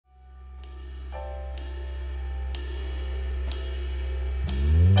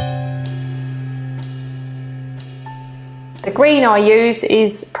The green I use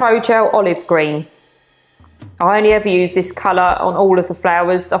is Pro Gel Olive Green. I only ever use this colour on all of the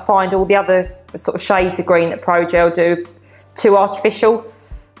flowers. I find all the other sort of shades of green that Pro Gel do too artificial.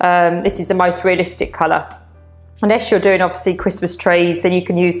 This is the most realistic colour. Unless you're doing obviously Christmas trees, then you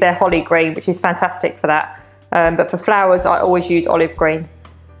can use their holly green, which is fantastic for that. But for flowers, I always use olive green.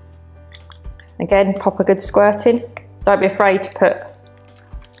 Again, pop a good squirt in. Don't be afraid to put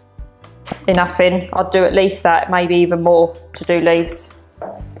enough in. I'd do at least that, maybe even more to do leaves.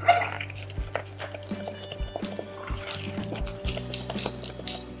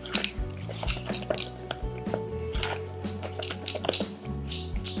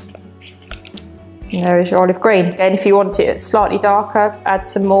 And there is your olive green. Again, if you want it slightly darker, add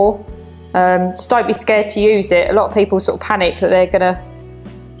some more. Just don't be scared to use it. A lot of people sort of panic that they're gonna,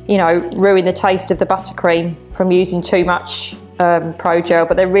 you know, ruin the taste of the buttercream from using too much Pro Gel,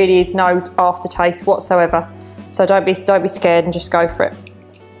 but there really is no aftertaste whatsoever. So don't be scared and just go for it.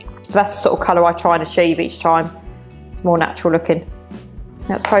 That's the sort of colour I try and achieve each time. It's more natural looking.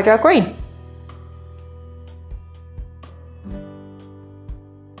 That's Pro Gel Green.